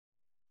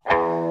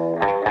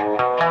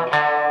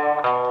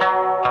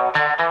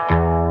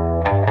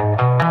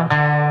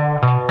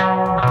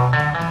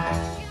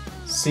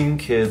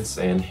kids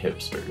and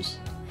hipsters,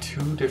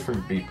 two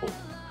different people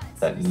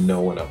that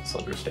no one else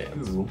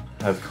understands,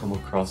 have come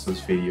across this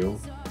video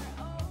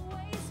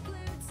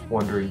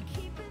wondering,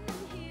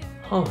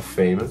 huh,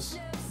 famous,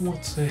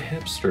 what's a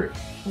hipster?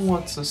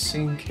 What's a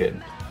scene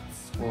kid?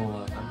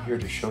 Well, I'm here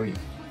to show you.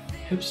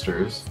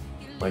 Hipsters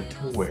like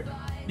to wear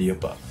the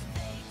above.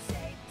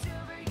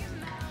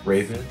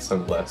 Ray-Ban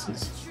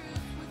sunglasses,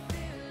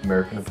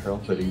 American Apparel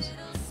hoodies,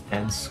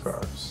 and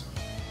scarves,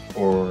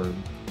 or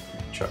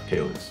Chuck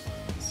Taylors.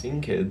 Scene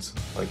kids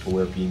like to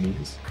wear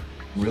beanies,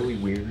 really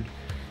weird,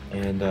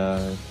 and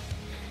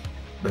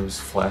those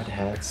flat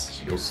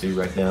hats you'll see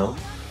right now,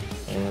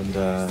 and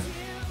they're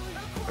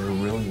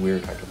really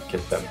weird. I don't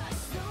get them.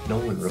 No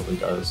one really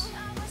does.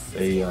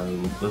 They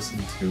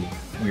listen to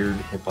weird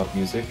hip-hop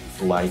music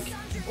like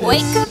this.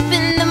 Wake up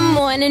in the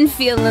morning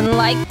feeling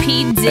like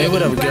P. Diddy. Hey,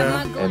 what up,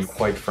 girl? And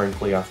quite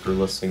frankly, after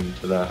listening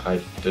to that,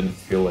 I didn't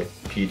feel like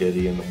P.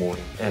 Diddy in the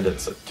morning. And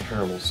it's a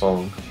terrible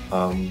song.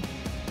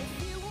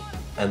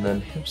 And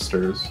then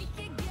hipsters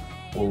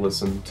will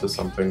listen to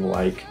something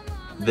like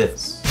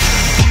this.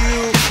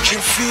 You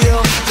can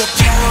feel the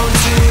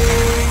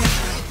pounding.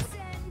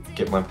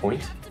 Get my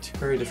point? Two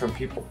very different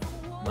people.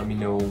 Let me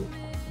know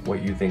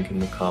what you think in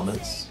the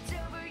comments.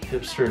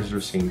 Hipsters or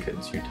scene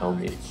kids, you tell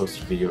me.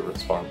 Post a video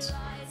response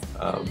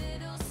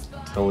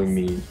telling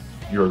me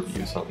your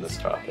views on this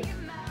topic.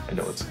 I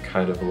know it's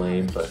kind of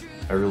lame, but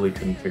I really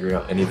couldn't figure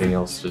out anything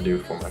else to do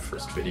for my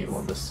first video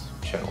on this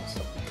channel,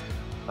 so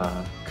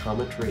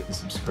comment, rate, and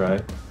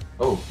subscribe.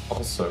 Oh,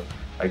 also,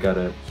 I got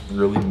a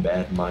really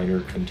bad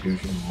minor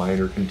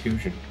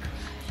contusion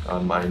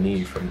on my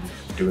knee from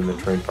doing the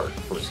train park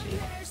before skiing.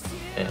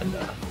 And,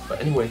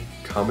 but anyway,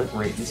 comment,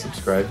 rate, and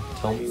subscribe.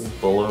 Tell me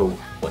below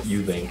what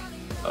you think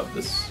of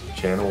this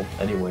channel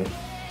anyway.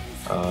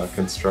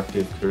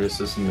 Constructive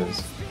criticism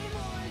is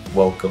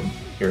welcome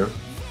here.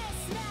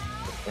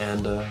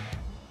 And,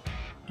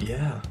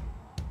 yeah.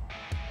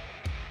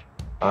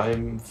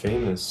 I'm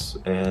famous,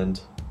 and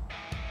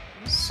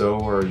so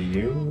are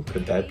you?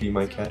 Could that be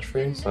my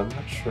catchphrase? I'm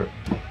not sure.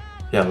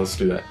 Yeah, let's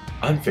do that.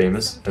 I'm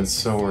famous, and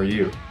so are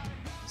you.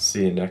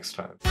 See you next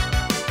time.